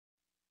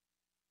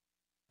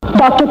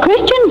Dr.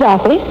 Christian's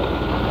office?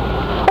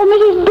 Oh,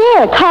 Mrs.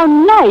 Burke, how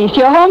nice.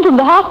 You're home from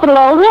the hospital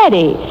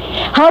already.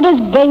 How does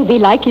baby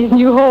like his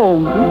new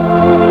home?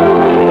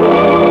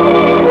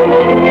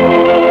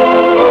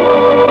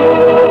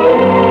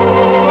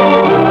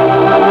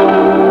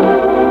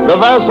 The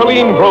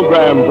Vaseline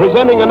Program,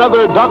 presenting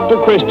another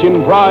Dr.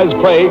 Christian prize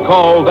play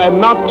called And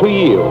Not to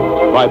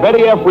Yield, by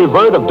Betty F.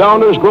 Revert of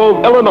Downers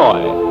Grove,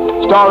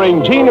 Illinois,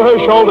 starring Jean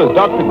Hersholt as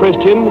Dr.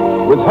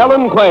 Christian, with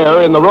Helen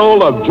Clare in the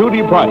role of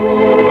Judy Price.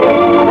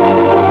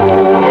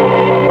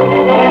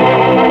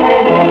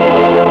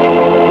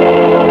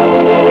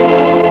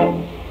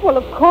 Well,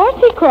 of course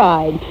he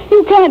cried.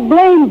 You can't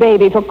blame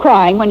baby for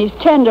crying when his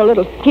tender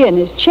little skin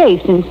is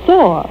chafed and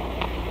sore.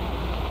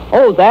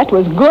 Oh, that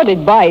was good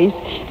advice.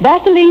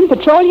 Vaseline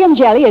petroleum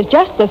jelly is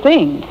just the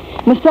thing.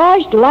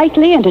 Massaged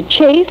lightly into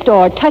chafed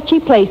or touchy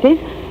places,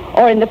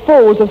 or in the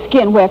folds of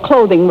skin where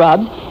clothing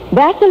rubs,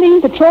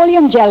 Vaseline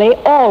petroleum jelly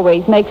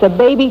always makes a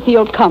baby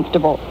feel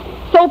comfortable.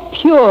 So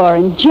pure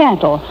and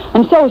gentle,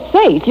 and so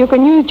safe you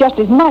can use just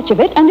as much of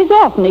it and as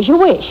often as you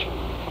wish.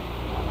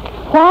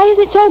 Why is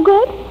it so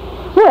good?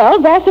 Well,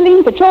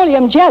 Vaseline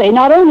petroleum jelly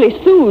not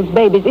only soothes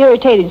baby's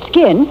irritated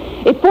skin,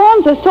 it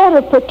forms a sort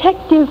of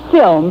protective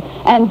film,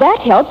 and that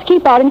helps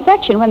keep out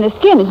infection when the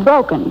skin is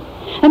broken.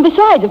 And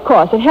besides, of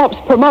course, it helps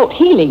promote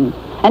healing.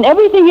 And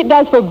everything it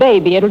does for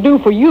baby, it'll do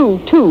for you,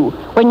 too,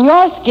 when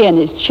your skin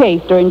is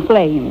chafed or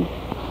inflamed.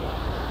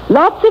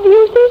 Lots of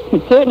uses?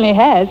 It certainly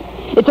has.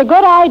 It's a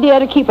good idea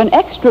to keep an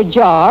extra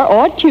jar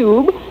or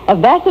tube of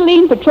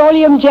Vaseline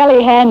petroleum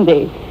jelly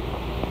handy.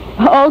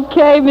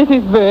 Okay,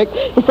 Mrs. Burke.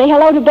 Say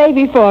hello to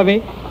baby for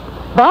me.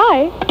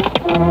 Bye.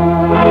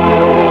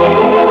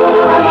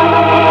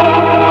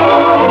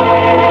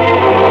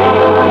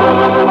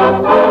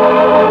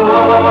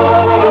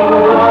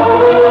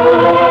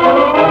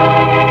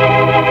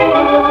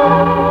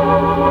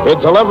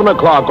 It's 11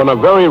 o'clock on a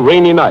very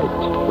rainy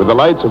night. With the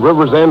lights of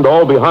River's End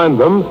all behind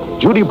them,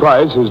 Judy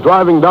Price is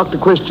driving Dr.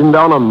 Christian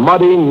down a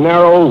muddy,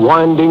 narrow,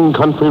 winding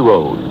country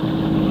road.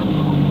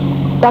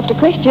 Dr.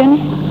 Christian,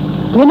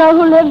 you know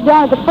who lives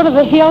down at the foot of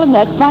the hill in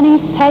that funny,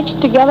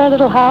 patched-together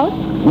little house?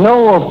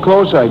 No, of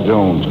course I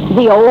don't.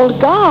 The old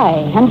guy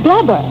and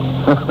Blubber.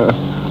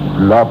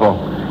 Blubber.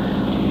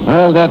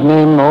 Well, that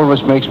name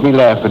always makes me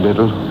laugh a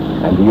little.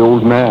 And the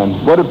old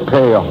man. What a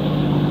pair.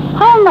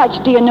 How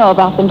much do you know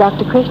about them,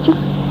 Dr.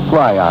 Christian?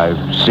 Why,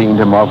 I've seen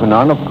them off and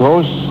on, of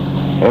course,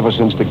 ever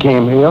since they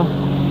came here.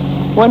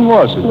 When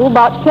was it? Oh,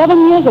 about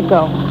 7 years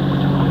ago.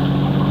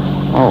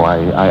 Oh,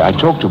 I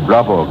talked to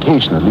Blubber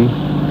occasionally,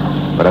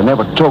 but I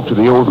never talked to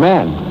the old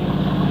man.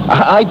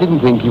 I didn't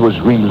think he was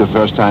real the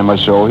first time I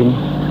saw him.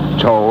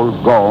 Tall,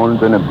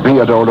 gaunt, and a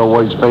beard all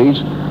over his face,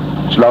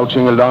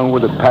 slouching along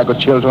with a pack of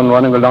children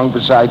running along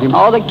beside him.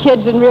 All the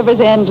kids in River's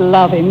End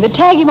love him. They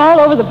tag him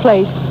all over the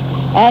place,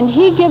 and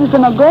he gives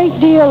them a great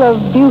deal of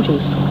beauty.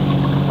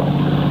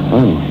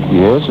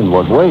 Yes, in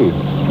what way?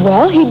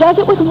 Well, he does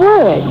it with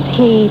words.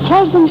 He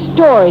tells them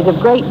stories of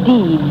great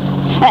deeds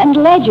and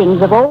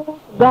legends of old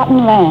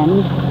forgotten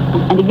lands,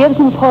 and he gives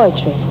them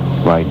poetry.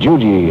 Why,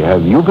 Judy,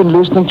 have you been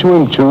listening to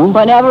him, too?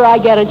 Whenever I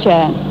get a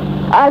chance.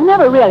 I've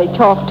never really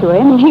talked to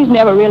him, and he's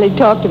never really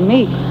talked to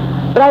me.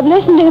 But I've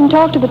listened to him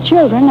talk to the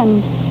children,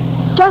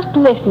 and just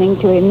listening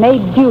to him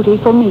made beauty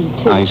for me,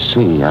 too. I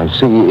see.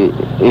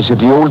 Is it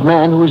the old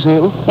man who's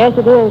ill? Yes,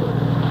 it is.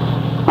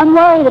 I'm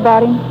worried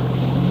about him.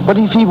 But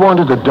if he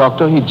wanted a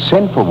doctor, he'd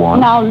send for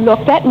one. Now,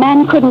 look, that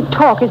man couldn't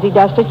talk as he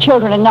does to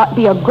children and not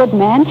be a good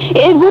man.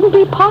 It wouldn't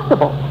be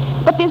possible.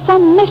 But there's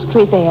some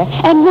mystery there.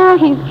 And now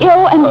he's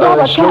ill and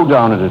Blubber Slow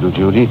down a little,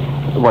 Judy.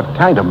 What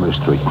kind of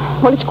mystery?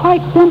 Well, it's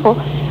quite simple.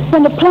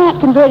 When the plant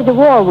converted to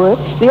war work,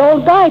 the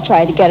old guy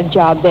tried to get a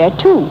job there,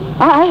 too.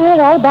 I heard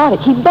all about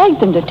it. He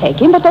begged them to take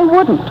him, but they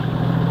wouldn't.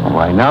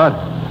 Why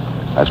not?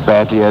 As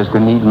badly as the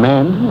neat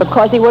man?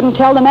 Because he wouldn't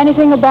tell them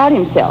anything about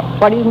himself,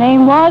 what his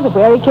name was, or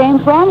where he came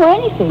from, or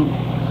anything.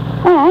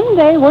 And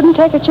they wouldn't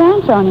take a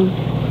chance on him.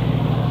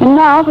 And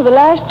now, for the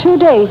last 2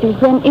 days, he's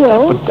been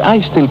ill. But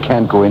I still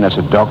can't go in as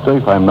a doctor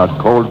if I'm not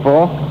called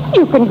for.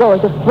 You can go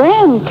as a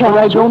friend, can't you? But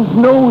I don't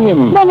know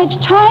him. Then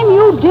it's time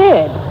you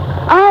did.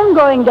 I'm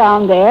going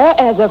down there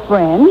as a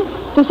friend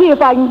to see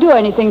if I can do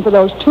anything for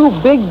those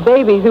 2 big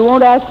babies who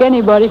won't ask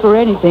anybody for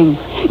anything.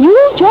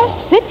 You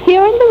just sit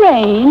here in the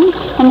rain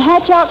and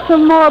hatch out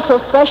some more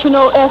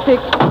professional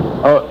ethics.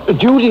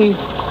 Judy,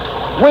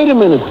 wait a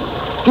minute.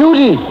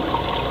 Judy!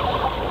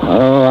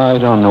 Oh, I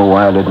don't know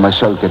why I let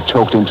myself get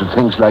talked into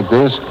things like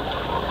this.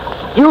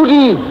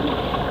 Judy!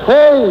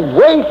 Hey,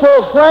 wait for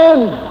a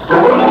friend!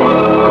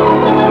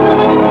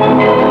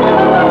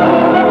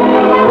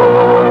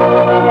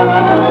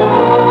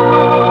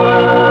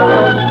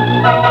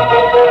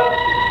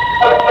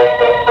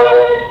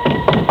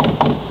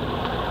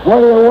 What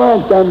do you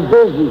want? I'm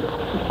busy.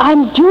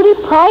 I'm Judy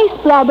Price,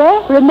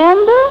 Blubber,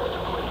 remember?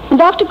 And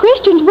Dr.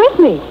 Christian's with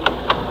me.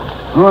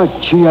 Oh,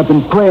 gee, I've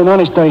been praying,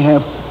 honest I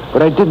have.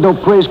 But I didn't know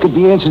prayers could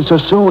be answered so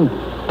soon.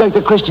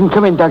 Dr. Christian,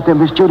 come in, Doctor.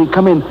 Miss Judy,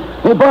 come in.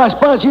 Hey, boss,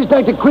 here's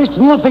Dr.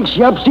 Christian. He'll fix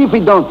you up. See if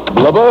he don't.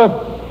 Blubber?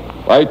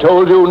 I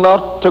told you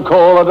not to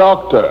call a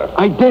doctor.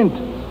 I didn't.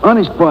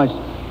 Honest, boss.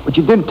 But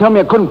you didn't tell me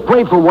I couldn't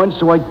pray for once,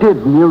 so I did,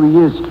 and here he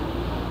is.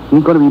 You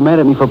ain't going to be mad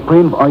at me for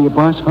praying, are you,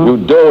 boss, huh? You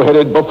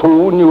dough-headed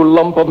buffoon, you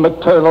lump of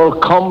maternal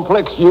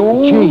complex,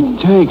 you.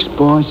 Gee, thanks,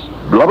 boss.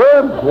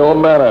 Blubber, your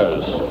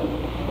manners.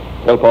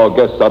 Help our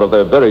guests out of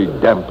their very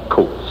damp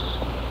coats.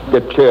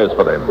 Get chairs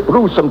for them.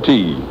 Brew some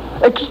tea.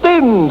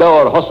 Extend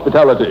our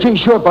hospitality. Gee,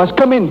 sure, boss.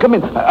 Come in.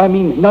 I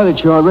mean, now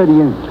that you're already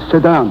in,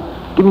 sit down.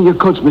 Give me your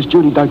coats, Miss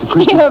Judy, Dr.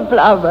 Christian. Here,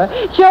 Blubber.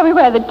 Show me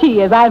where the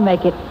tea is. I'll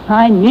make it.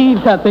 I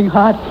need something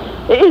hot.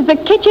 Is the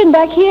kitchen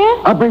back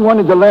here? I'll bring one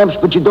of the lamps,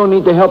 but you don't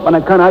need the help on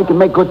account I can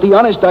make good tea.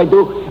 Honest, I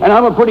do. And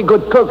I'm a pretty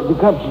good cook. If you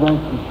come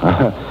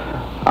tonight.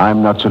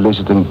 I'm not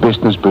soliciting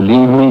business,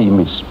 believe me.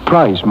 Miss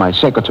Price, my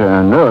secretary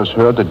and nurse,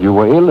 heard that you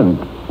were ill and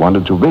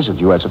wanted to visit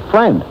you as a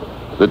friend.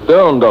 Sit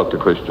down, Dr.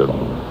 Christian.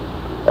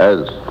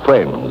 As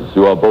friends,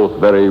 you are both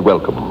very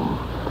welcome.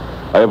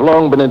 I have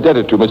long been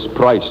indebted to Miss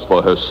Price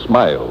for her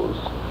smiles,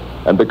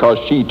 and because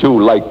she, too,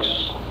 likes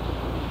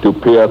to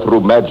peer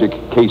through magic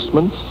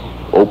casements,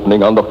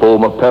 opening on the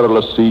foam of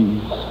perilous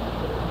seas,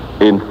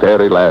 in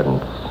fairy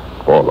lands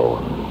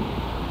forlorn.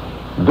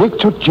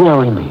 Victor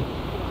Jeremy.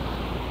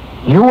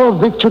 You are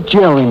Victor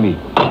Jeremy.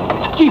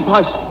 Gee,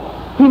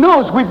 boss. He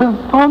knows we've been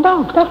found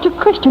out. Dr.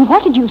 Christian,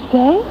 what did you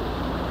say?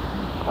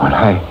 Well,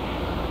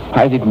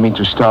 I didn't mean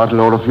to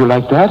startle all of you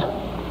like that.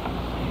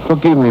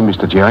 Forgive me,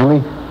 Mr.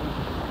 Jeremy.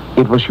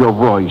 It was your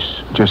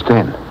voice just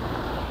then.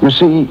 You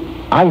see,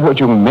 I heard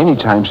you many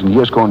times in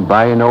years gone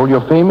by in all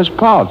your famous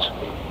parts.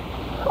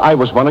 I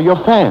was one of your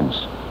fans.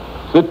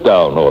 Sit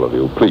down, all of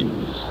you,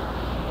 please.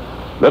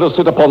 Let us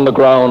sit upon the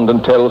ground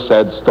and tell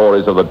sad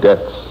stories of the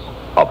deaths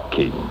of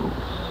kings.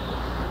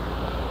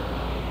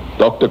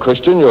 Dr.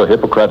 Christian, your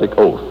Hippocratic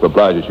oath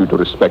obliges you to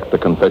respect the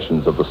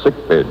confessions of the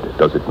sickbed,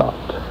 does it not?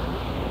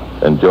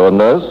 And your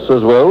nurse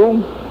as well?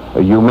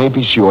 You may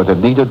be sure that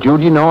neither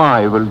Judy nor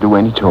I will do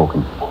any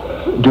talking.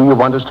 Do you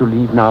want us to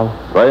leave now?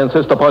 If I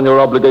insist upon your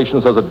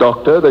obligations as a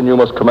doctor, then you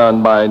must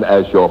command mine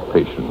as your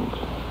patient.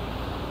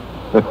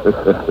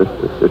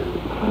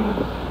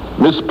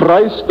 Miss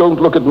Price,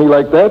 don't look at me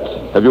like that.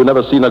 Have you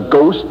never seen a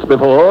ghost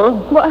before?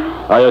 What?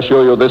 I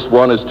assure you this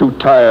one is too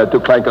tired to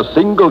clank a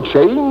single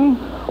chain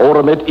or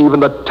emit even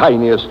the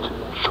tiniest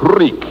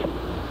shriek.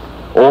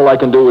 All I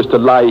can do is to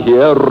lie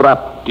here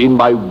wrapped in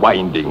my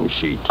winding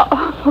sheet.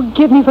 Oh,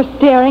 forgive me for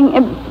staring,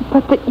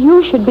 but that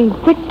you should be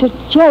Victor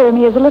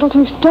Jeremy is a little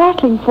too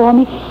startling for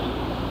me.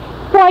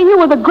 Why, you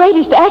were the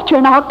greatest actor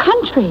in our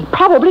country,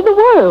 probably the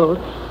world.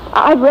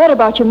 I've read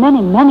about you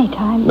many, many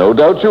times. No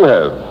doubt you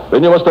have.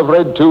 Then you must have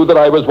read, too, that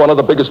I was one of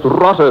the biggest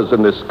rotters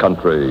in this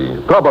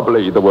country,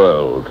 probably the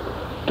world.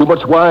 Too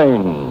much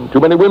wine, too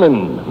many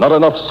women, not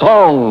enough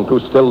song to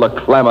still the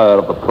clamor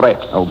of the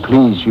press. Oh,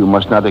 please, you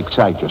must not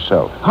excite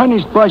yourself.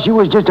 Honest, boss, you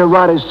was just a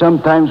rotter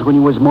sometimes when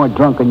you was more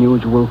drunk than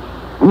usual.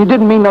 And you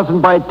didn't mean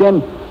nothing by it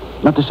then.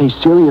 Not to say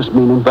serious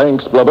meaning.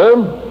 Thanks,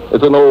 Blubber.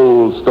 It's an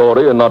old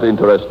story and not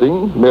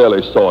interesting,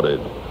 merely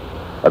sordid.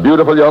 A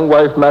beautiful young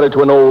wife married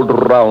to an old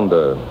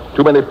rounder.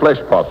 Too many flesh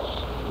pots.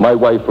 My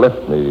wife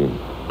left me.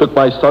 Took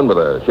my son with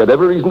her. She had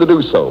every reason to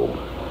do so.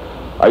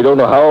 I don't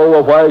know how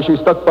or why she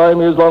stuck by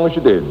me as long as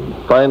she did.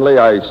 Finally,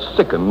 I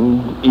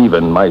sickened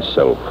even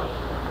myself.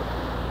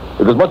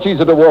 It was much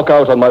easier to walk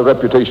out on my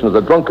reputation as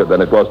a drunkard than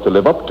it was to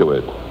live up to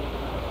it.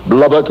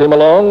 Blubber came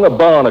along, a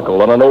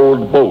barnacle on an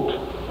old boat.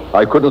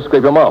 I couldn't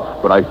scrape him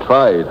off, but I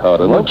tried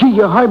hard enough. Well, gee,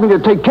 you hired me to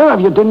take care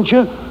of you, didn't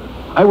you?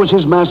 I was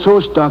his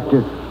masseuse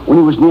doctor. When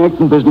he was in the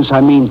acting business,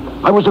 I mean.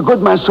 I was a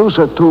good masseuse,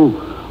 too.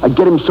 I'd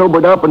get him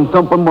sobered up and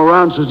thump him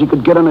around so he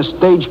could get on a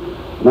stage.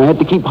 And I had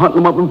to keep hunting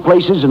him up in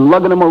places and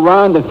lugging him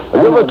around. Have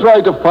you ever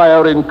tried to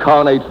fire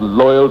incarnate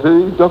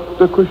loyalty,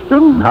 Dr.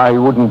 Christian? I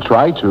wouldn't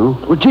try to.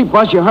 Well, gee,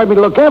 boss, you hired me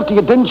to look after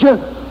you, didn't you?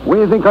 What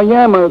do you think I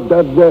am?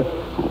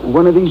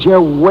 One of these here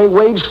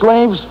wage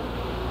slaves?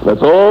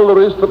 That's all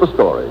there is to the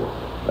story.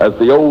 As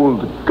the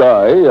old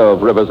guy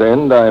of River's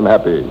End, I'm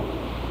happy.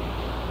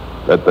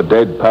 Let the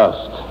dead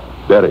past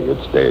bury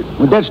its dead.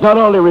 But that's not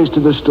all there is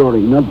to the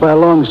story, not by a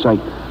long sight.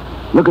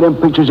 Look at them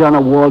pictures on the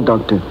wall,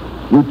 Doctor.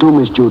 You too,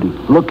 Miss Judy.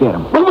 Look at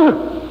them.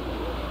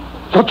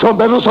 Shut your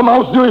meddlesome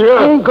mouth, do you hear?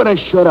 I ain't gonna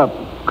shut up.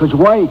 'Cause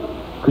why?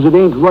 'Cause it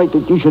ain't right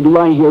that you should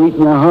lie here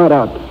eating your heart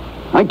out.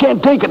 I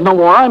can't take it no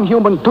more. I'm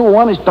human too,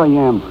 honest I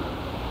am.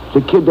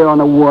 There's a kid there on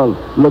the wall.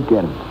 Look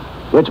at him.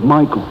 That's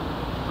Michael.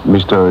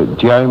 Mr.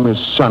 Jeremy's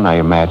son, I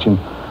imagine.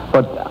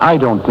 But I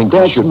don't think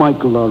That's you should...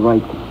 Michael, all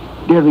right.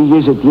 There he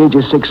is at the age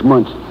of 6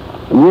 months.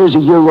 And here's a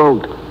year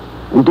old.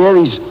 And there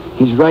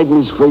he's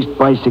riding his first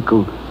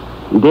bicycle.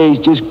 And there he's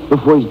just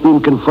before he's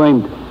being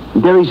confirmed.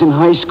 And there he's in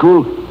high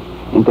school.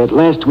 And that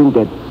last one,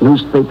 that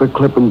newspaper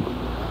clipping,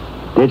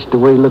 that's the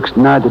way he looks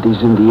now that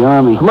he's in the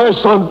army. My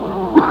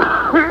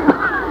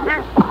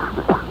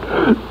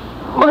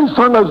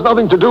son has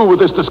nothing to do with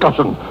this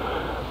discussion.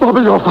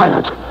 Bobby, you're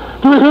fired.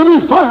 Do you hear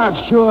me? Fired.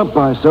 Sure,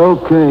 boss.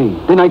 Okay.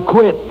 Then I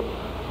quit.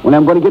 When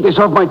I'm going to get this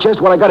off my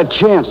chest, well, I got a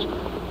chance.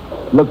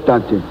 Look,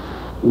 Doctor,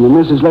 when the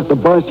missus left the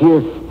bus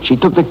here, she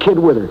took the kid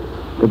with her.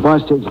 The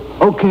boss says,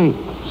 okay.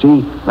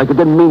 See, like it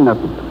didn't mean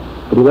nothing.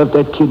 But he loved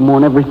that kid more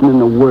than everything in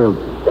the world.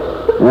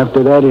 And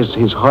after that,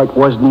 his heart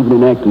wasn't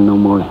even in acting no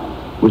more.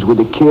 It was with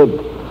the kid.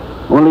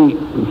 Only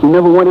he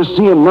never wanted to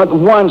see him, not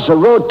once, or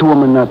wrote to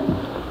him or nothing.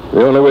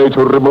 The only way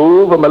to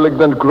remove a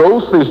malignant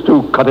growth is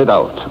to cut it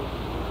out.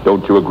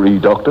 Don't you agree,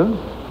 Doctor?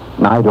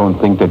 I don't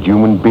think that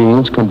human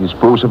beings can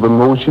dispose of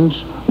emotions,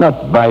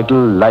 not vital,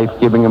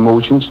 life-giving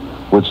emotions,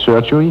 with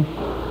surgery.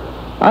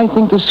 I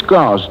think the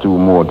scars do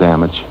more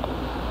damage.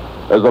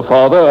 As a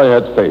father, I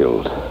had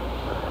failed.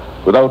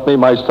 Without me,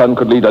 my son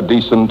could lead a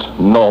decent,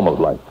 normal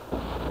life.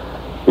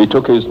 He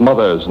took his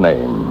mother's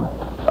name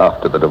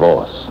after the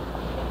divorce.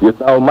 He is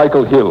now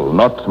Michael Hill,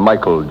 not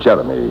Michael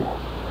Jeremy.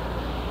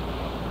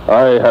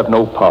 I have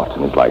no part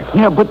in his life.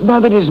 Yeah, but now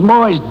that his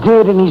ma is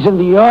dead and he's in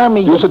the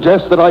army... You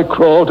suggest that I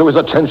crawl to his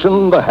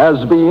attention, the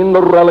has-been,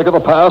 the relic of the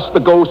past, the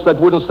ghost that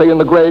wouldn't stay in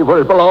the grave where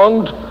it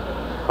belonged?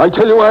 I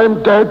tell you,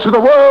 I'm dead to the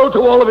world, to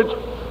all of it.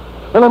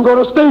 And I'm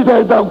going to stay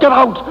dead now. Get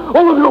out,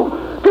 all of you.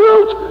 Get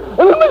out,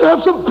 and let me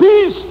have some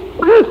peace.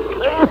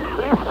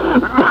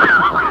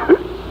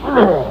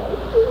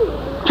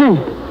 Gee,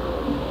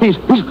 he's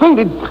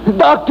fainted.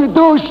 Doctor,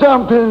 do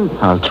something.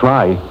 I'll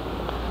try.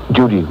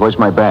 Judy, where's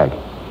my bag?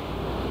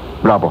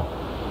 Blubber,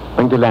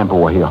 bring the lamp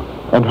over here.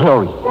 And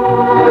hurry.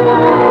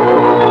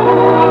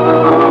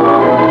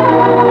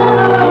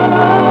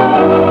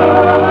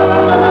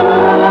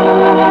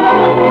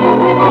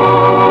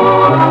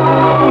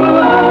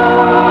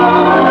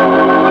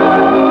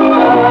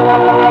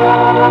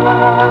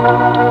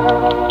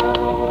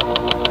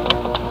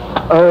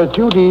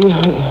 Judy,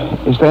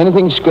 is there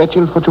anything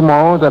scheduled for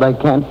tomorrow that I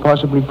can't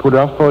possibly put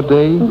off for a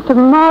day?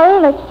 Tomorrow,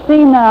 let's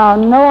see now,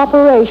 no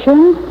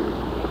operation.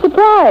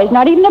 Surprise,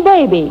 not even a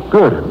baby.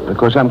 Good,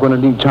 because I'm going to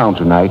leave town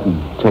tonight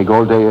and take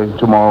all day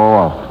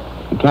tomorrow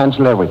off.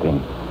 Cancel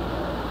everything.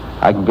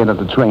 I can get on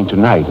the train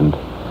tonight, and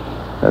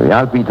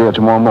I'll be there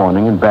tomorrow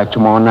morning and back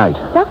tomorrow night.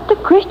 Dr.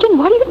 Christian,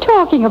 what are you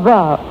talking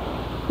about?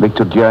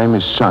 Victor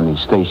Jeremy's son is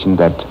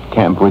stationed at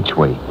Camp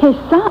Ridgeway. His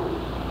son?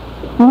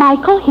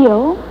 Michael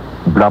Hill?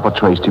 Blubber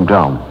traced him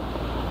down.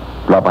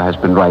 Blubber has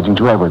been writing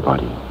to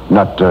everybody.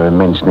 Not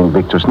mentioning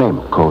Victor's name,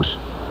 of course.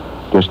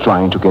 Just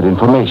trying to get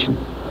information.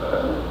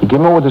 He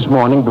came over this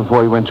morning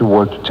before he went to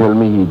work to tell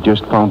me he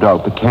just found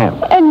out the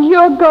camp. And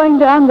you're going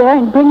down there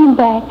and bring him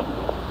back?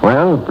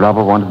 Well,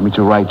 Blubber wanted me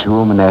to write to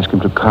him and ask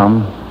him to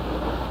come.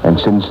 And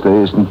since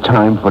there isn't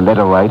time for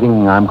letter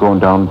writing, I'm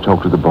going down and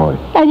talk to the boy.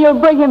 And you'll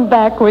bring him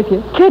back with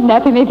you.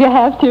 Kidnap him if you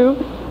have to.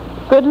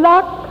 Good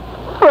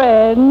luck,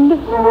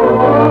 friend.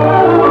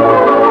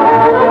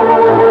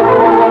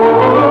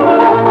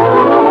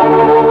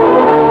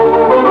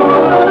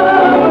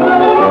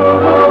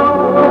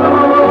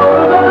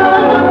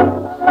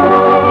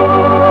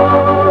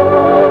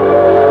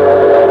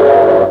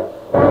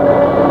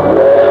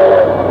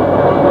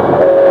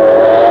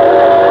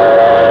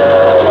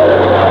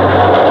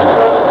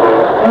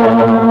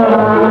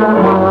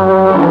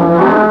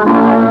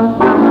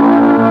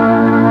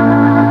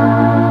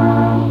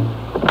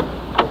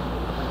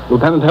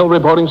 Lieutenant Hill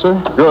reporting, sir?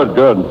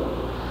 Good.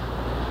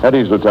 At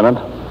ease, Lieutenant.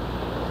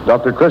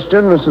 Dr.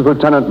 Christian, this is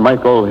Lieutenant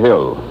Michael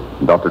Hill.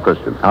 Dr.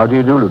 Christian. How do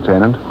you do,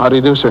 Lieutenant? How do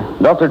you do, sir?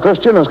 Dr.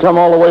 Christian has come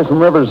all the way from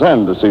River's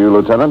End to see you,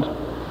 Lieutenant.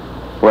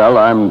 Well,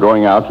 I'm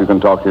going out. You can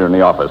talk here in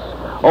the office.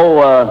 Oh,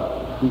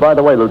 by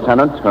the way,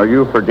 Lieutenant, are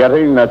you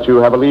forgetting that you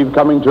have a leave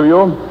coming to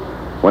you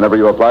whenever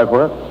you apply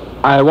for it?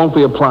 I won't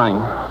be applying.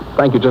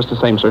 Thank you just the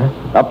same, sir.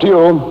 Up to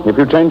you. If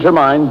you change your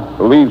mind,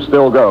 the leave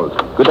still goes.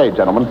 Good day,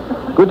 gentlemen.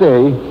 Good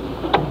day.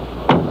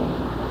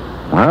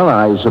 Well,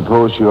 I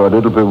suppose you're a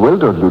little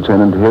bewildered,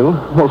 Lieutenant Hill.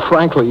 Well,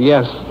 frankly,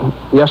 yes.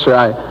 Yes, sir.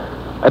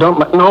 I don't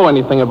know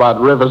anything about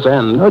River's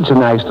End. Oh, it's a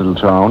nice little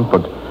town,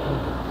 but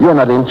you're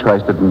not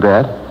interested in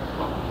that.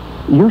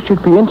 You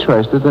should be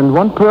interested in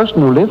one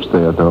person who lives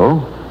there,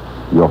 though.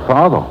 Your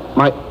father.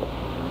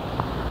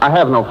 I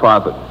have no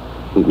father.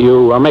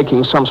 You are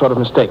making some sort of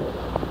mistake.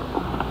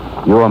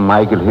 You're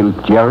Michael Hill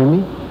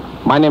Jeremy?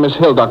 My name is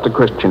Hill, Dr.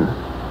 Christian.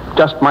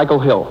 Just Michael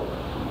Hill.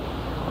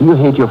 You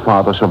hate your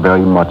father so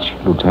very much,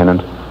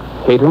 Lieutenant.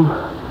 Hate him?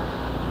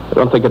 I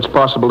don't think it's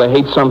possible to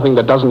hate something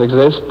that doesn't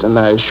exist, and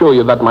I assure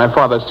you that my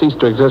father ceased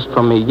to exist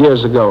from me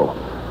years ago.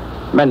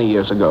 Many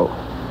years ago.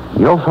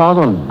 Your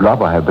father and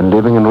Blubber have been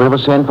living in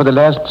Riversend for the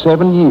last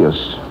 7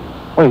 years.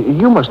 Well,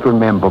 you must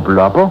remember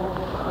Blubber.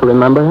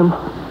 Remember him?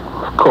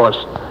 Of course.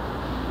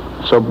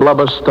 So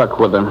Blubber stuck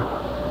with him.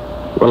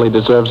 Well, he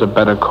deserves a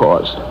better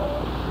cause.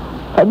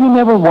 Have you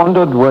never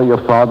wondered where your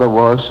father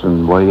was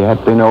and where he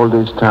had been all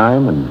this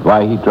time and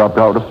why he dropped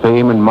out of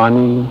fame and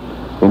money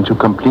into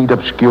complete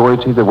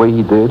obscurity the way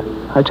he did?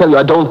 I tell you,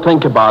 I don't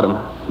think about him.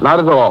 Not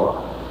at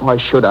all. Why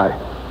should I?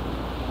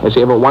 Has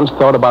he ever once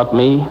thought about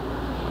me?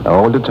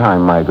 All the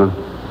time, Michael.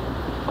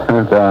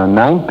 There are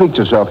 9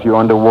 pictures of you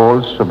on the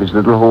walls of his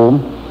little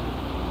home.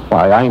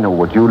 Why, I know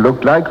what you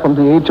looked like from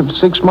the age of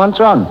 6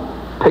 months on.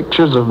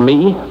 Pictures of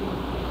me?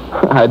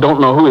 I don't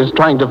know who he's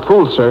trying to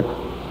fool, sir.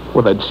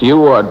 Whether it's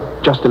you or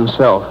just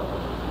himself.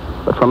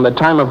 But from the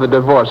time of the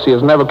divorce, he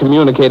has never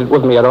communicated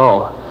with me at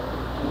all.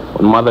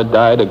 When Mother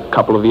died a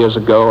couple of years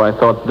ago, I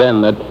thought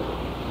then that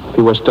if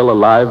he were still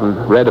alive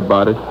and read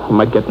about it, he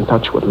might get in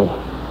touch with me.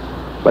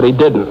 But he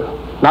didn't.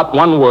 Not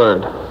one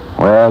word.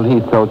 Well, he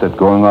thought that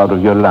going out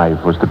of your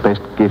life was the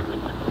best gift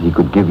he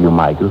could give you,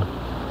 Michael.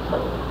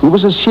 He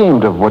was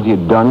ashamed of what he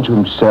had done to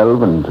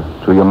himself and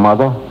to your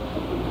mother.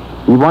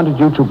 He wanted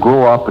you to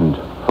grow up and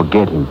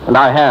forget him. And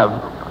I have.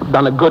 I've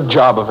done a good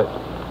job of it.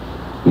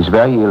 He's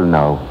very ill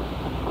now.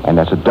 And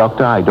as a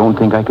doctor, I don't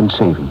think I can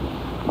save him.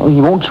 Well,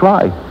 he won't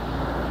try.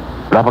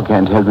 Blubber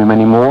can't help him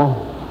anymore.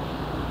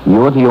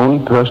 You're the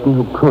only person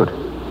who could.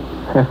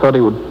 I thought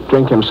he would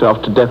drink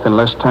himself to death in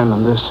less time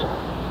than this.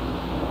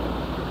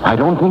 I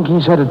don't think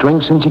he's had a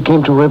drink since he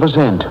came to River's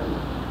End.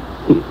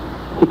 He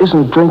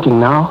isn't drinking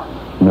now?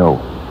 No.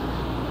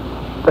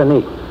 Then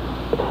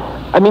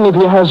if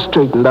he has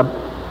straightened up,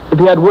 if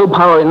he had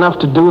willpower enough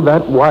to do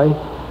that, why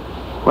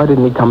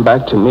didn't he come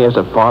back to me as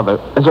a father,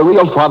 as a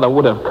real father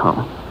would have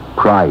come?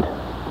 Pride.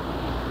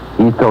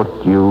 He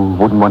thought you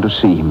wouldn't want to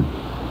see him.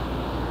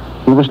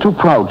 He was too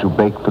proud to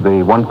beg for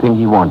the one thing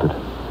he wanted,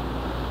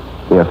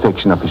 the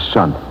affection of his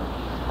son.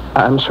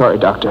 I'm sorry,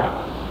 Doctor.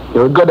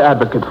 You're a good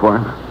advocate for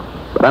him,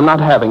 but I'm not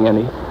having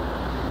any.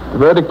 The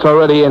verdict's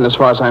already in as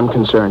far as I'm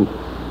concerned.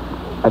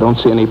 I don't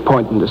see any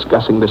point in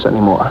discussing this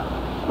anymore.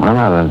 Well,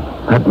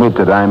 I'll admit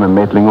that I'm a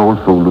meddling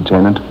old fool,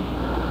 Lieutenant.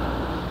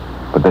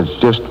 But there's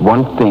just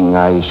one thing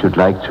I should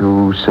like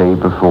to say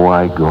before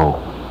I go.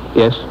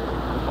 Yes?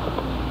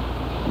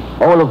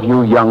 All of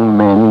you young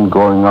men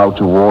going out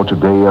to war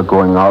today are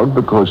going out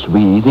because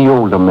we, the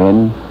older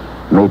men,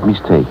 made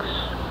mistakes.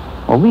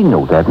 Well, we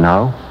know that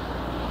now.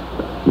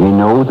 We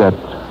know that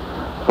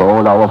for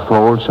all our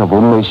faults of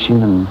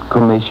omission and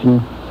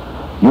commission,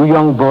 you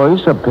young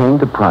boys are paying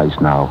the price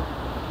now.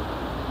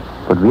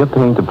 But we are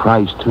paying the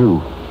price,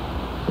 too,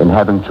 in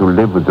having to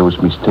live with those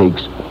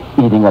mistakes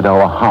eating at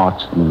our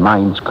hearts and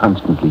minds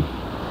constantly.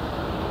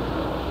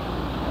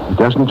 It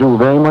doesn't do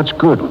very much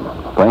good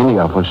for any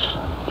of us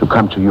to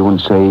come to you and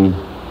say,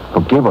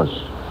 forgive us.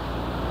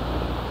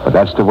 But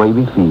that's the way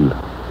we feel.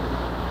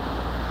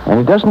 And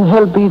it doesn't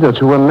help either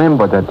to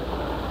remember that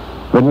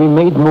when we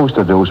made most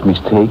of those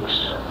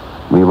mistakes,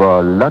 we were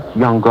a lot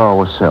younger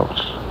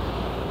ourselves.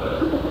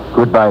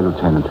 Goodbye,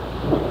 Lieutenant.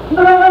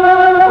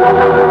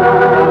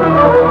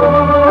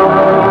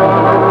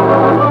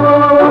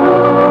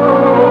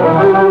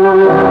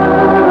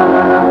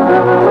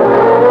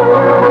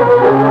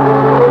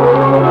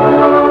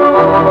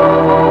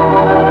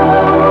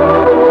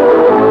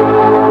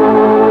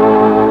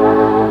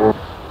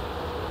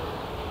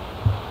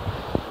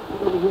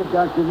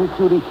 Doctor, Miss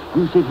Judy,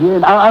 you sit here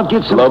and I'll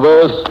get some...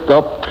 Lover,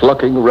 stop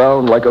clucking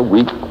round like a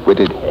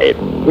weak-witted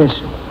hen. Yes.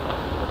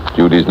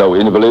 Judy's no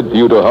invalid for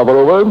you to hover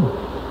over.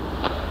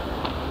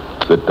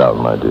 Sit down,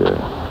 my dear.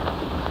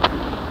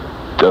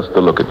 Just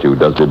to look at you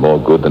does me more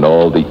good than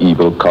all the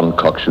evil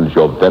concoctions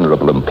your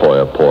venerable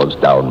employer pours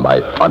down my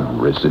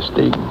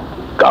unresisting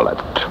gullet.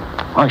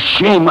 A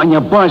shame on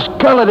your boss.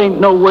 Gullet ain't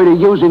no word to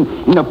use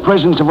in the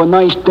presence of a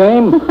nice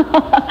dame.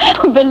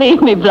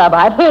 Believe me, Blubber,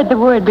 I've heard the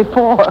word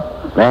before.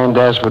 And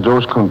as for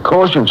those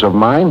concoctions of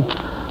mine,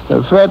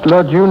 the fat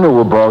lot you know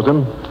about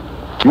them,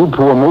 you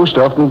pour most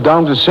often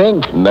down the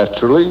sink.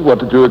 Naturally, what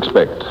did you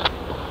expect?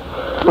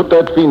 Put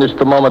that fiendish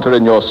thermometer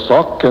in your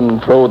sock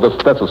and throw the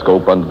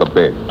stethoscope under the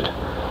bed.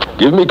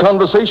 Give me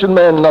conversation,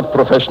 man, not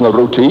professional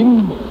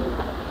routine.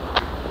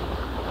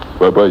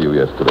 Where were you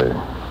yesterday?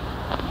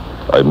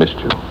 I missed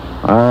you.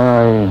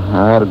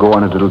 I had to go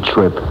on a little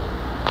trip.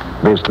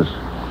 Business.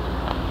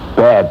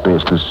 Bad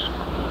business.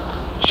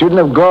 Shouldn't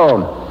have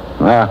gone.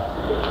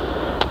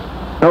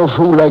 No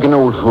fool like an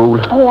old fool.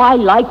 Oh, I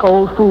like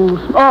old fools.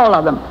 All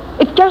of them.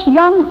 It's just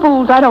young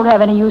fools I don't have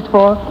any use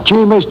for.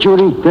 Gee, Miss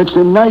Judy, that's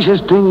the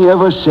nicest thing you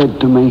ever said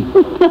to me.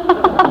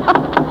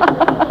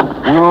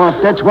 Oh,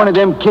 if that's one of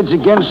them kids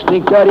again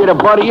sneaked out here to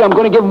bother you, I'm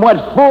going to give him what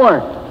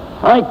for.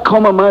 I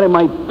comb him out of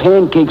my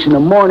pancakes in the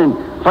morning,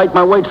 fight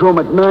my way through them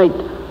at night.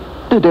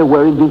 They're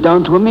worried me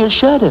down to a mere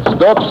shadow.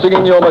 Stop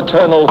singing your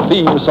maternal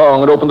theme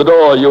song and open the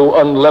door, you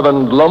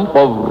unleavened lump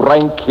of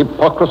rank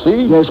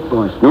hypocrisy. Yes,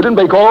 boss. You didn't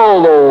bake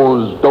all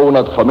those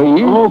donuts for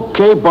me.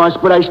 Okay, boss,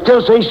 but I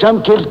still say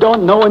some kids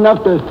don't know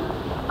enough to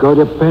go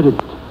to bed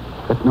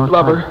at no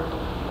Blubber,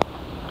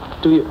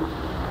 time. do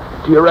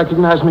you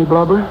recognize me,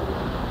 Blubber?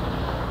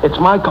 It's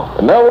Michael.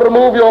 And now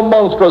remove your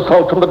monstrous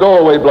hulk from the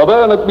doorway,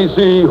 Blubber, and let me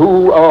see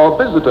who our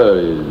visitor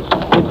is.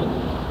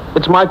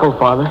 It's Michael,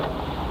 Father.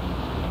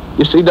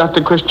 You see,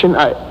 Dr. Christian,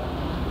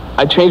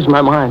 I changed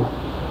my mind.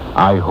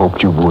 I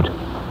hoped you would.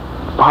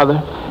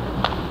 Father,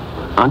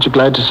 aren't you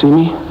glad to see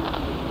me?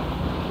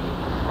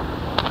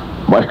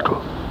 Michael.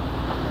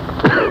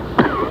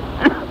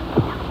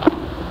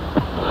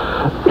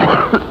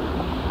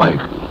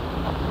 Michael.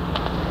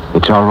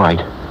 It's all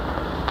right.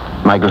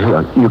 Michael,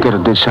 here, you get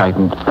on this side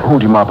and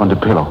hold him up on the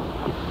pillow.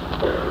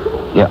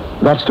 Yeah,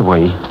 that's the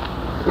way.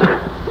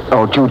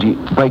 Oh, Judy,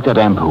 break that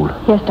ampoule.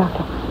 Yes,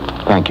 Doctor.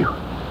 Thank you.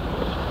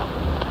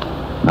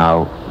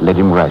 Now, let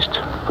him rest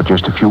for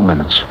just a few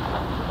minutes.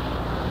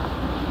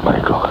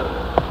 Michael.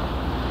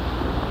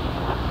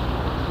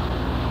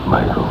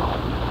 Michael.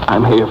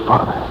 I'm here,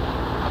 Father.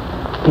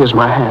 Here's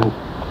my hand.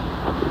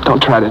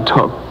 Don't try to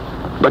talk.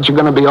 But you're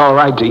going to be all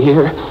right, do you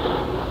hear?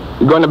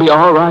 You're going to be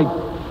all right.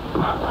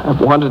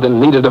 I've wanted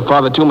and needed a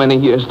father too many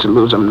years to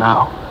lose him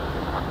now.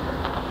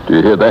 Do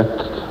you hear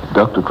that,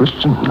 Dr.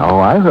 Christian? Oh,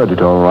 I heard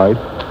it all right.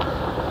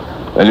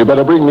 Then you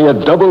better bring me a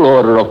double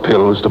order of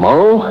pills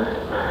tomorrow.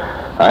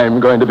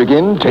 I'm going to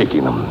begin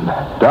taking them.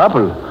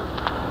 Double?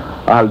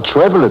 I'll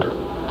treble it.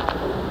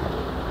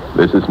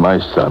 This is my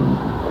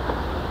son.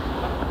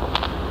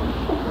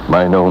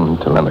 Mine own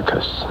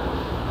Telemachus.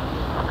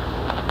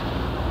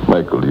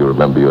 Michael, do you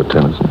remember your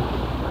Tennyson?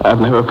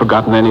 I've never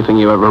forgotten anything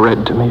you ever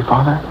read to me,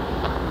 Father.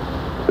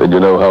 Then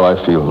you know how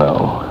I feel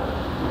now.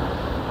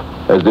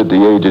 As did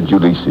the aged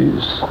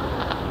Ulysses.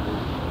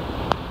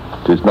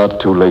 'Tis not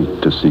too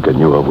late to seek a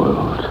newer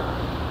world.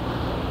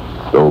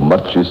 Though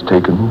much is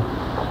taken,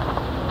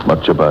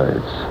 much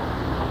abides.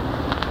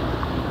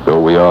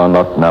 Though we are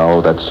not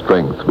now that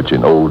strength which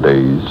in old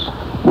days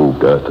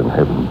moved earth and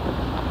heaven.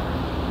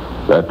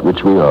 That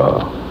which we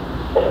are,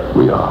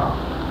 we are.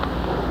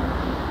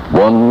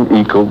 One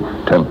equal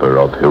temper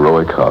of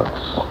heroic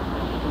hearts,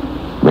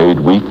 made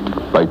weak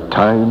by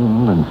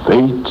time and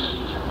fate,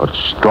 but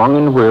strong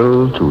in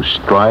will to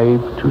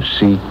strive, to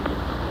seek,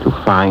 to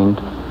find,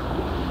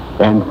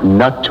 and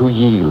not to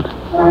yield.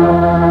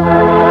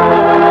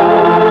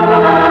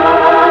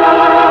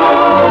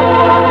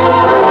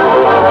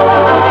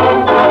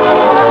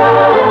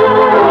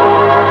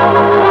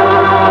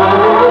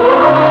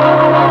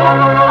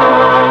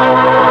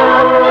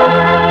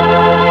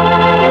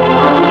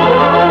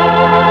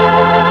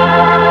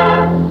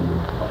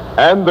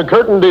 And the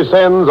curtain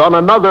descends on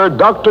another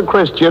Dr.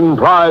 Christian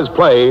prize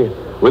play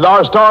with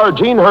our star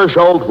Jean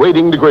Hersholt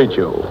waiting to greet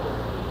you.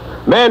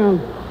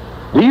 Men,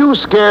 do you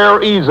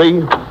scare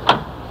easy?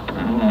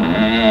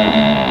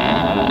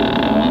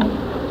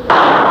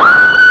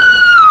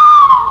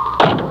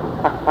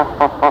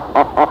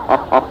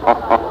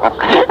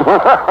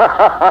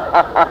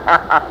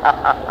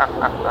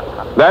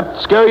 That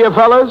scare you,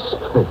 fellas?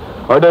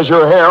 Or does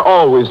your hair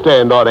always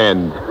stand on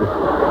end?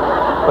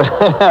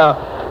 Well,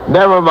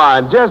 never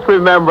mind. Just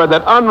remember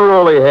that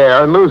unruly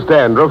hair and loose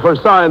dandruff are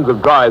signs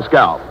of dry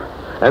scalp.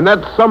 And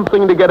that's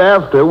something to get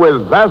after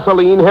with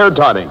Vaseline Hair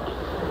Tonic.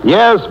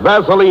 Yes,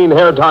 Vaseline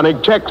Hair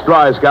Tonic checks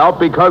dry scalp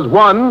because,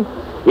 1,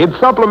 it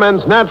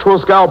supplements natural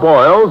scalp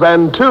oils,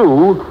 and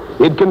 2,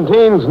 it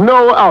contains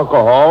no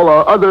alcohol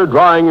or other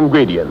drying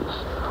ingredients.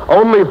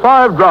 Only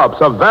 5 drops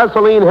of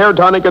Vaseline Hair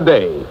Tonic a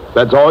day.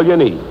 That's all you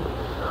need.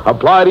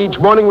 Applied each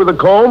morning with a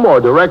comb or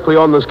directly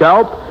on the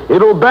scalp,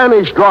 it'll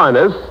banish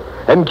dryness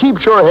and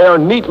keeps your hair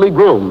neatly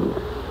groomed.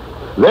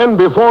 Then,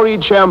 before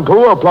each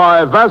shampoo,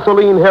 apply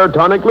Vaseline Hair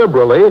Tonic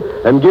liberally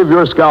and give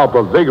your scalp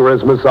a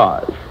vigorous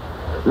massage.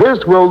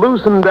 This will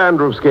loosen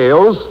dandruff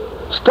scales,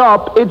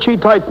 stop itchy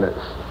tightness.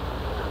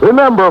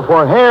 Remember,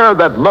 for hair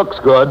that looks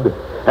good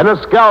and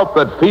a scalp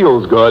that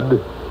feels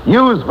good,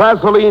 use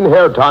Vaseline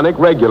Hair Tonic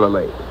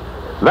regularly.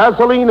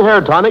 Vaseline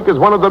Hair Tonic is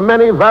one of the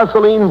many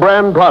Vaseline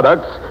brand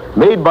products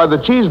made by the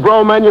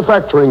Cheesebro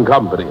Manufacturing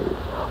Company,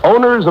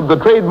 owners of the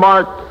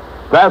trademark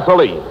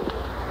Vaseline.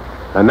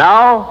 And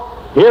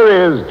now, here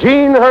is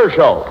Jean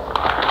Hersholt.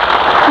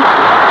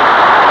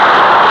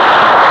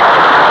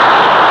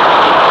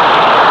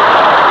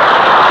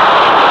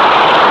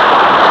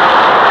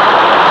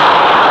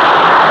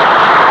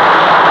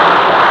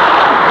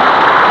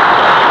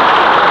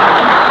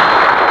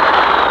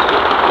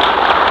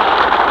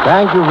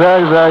 Thank you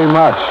very, very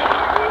much.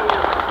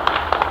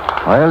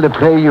 Well, the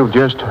play you've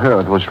just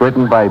heard was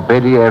written by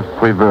Betty F.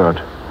 Revert,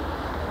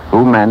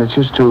 who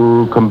manages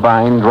to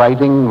combine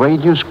writing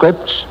radio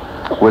scripts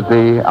with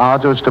the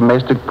arduous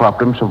domestic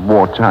problems of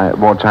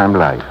wartime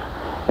life,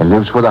 and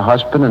lives with a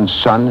husband and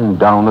son in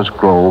Downers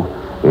Grove,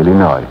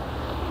 Illinois.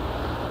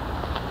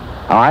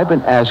 Now, I've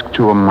been asked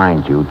to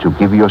remind you to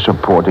give your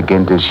support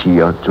again this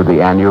year to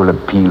the annual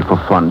appeal for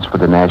funds for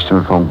the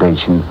National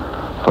Foundation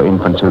for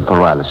Infantile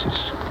Paralysis.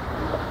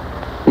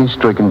 These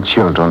stricken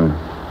children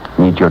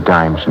need your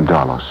dimes and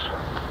dollars.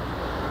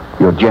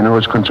 Your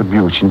generous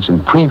contributions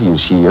in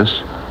previous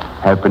years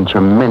have been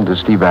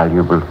tremendously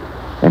valuable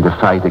in the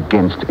fight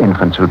against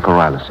infantile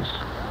paralysis.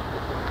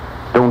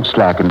 Don't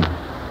slacken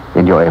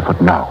in your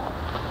effort now.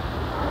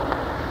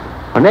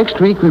 Well, next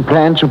week we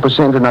plan to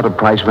present another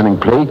prize-winning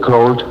play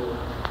called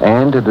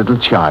And a Little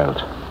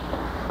Child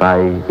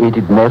by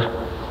Edith Neff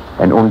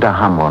and Unda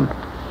Hamron.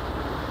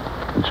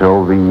 And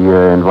so we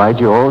invite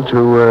you all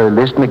to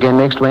listen again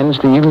next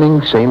Wednesday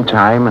evening, same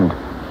time and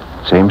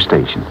same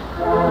station.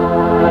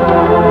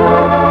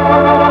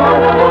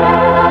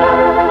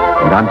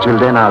 And until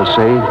then, I'll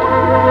say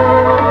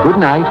good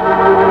night.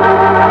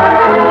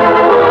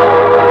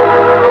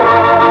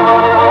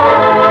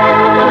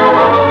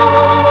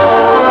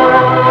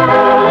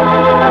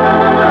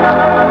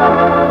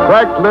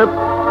 Cracked lip,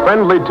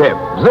 friendly tip.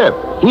 Zip.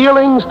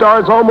 Healing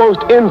starts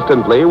almost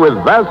instantly with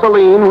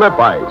Vaseline Lip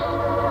Ice.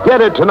 Get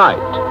it tonight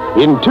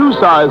in 2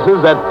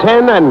 sizes at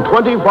 10 and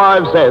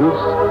 25 cents.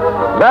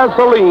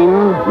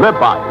 Vaseline Lip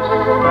Ice.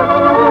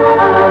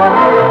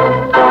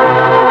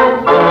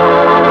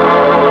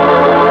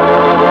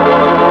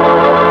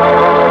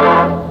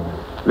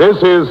 This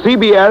is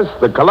CBS,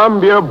 the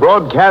Columbia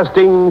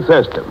Broadcasting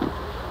System.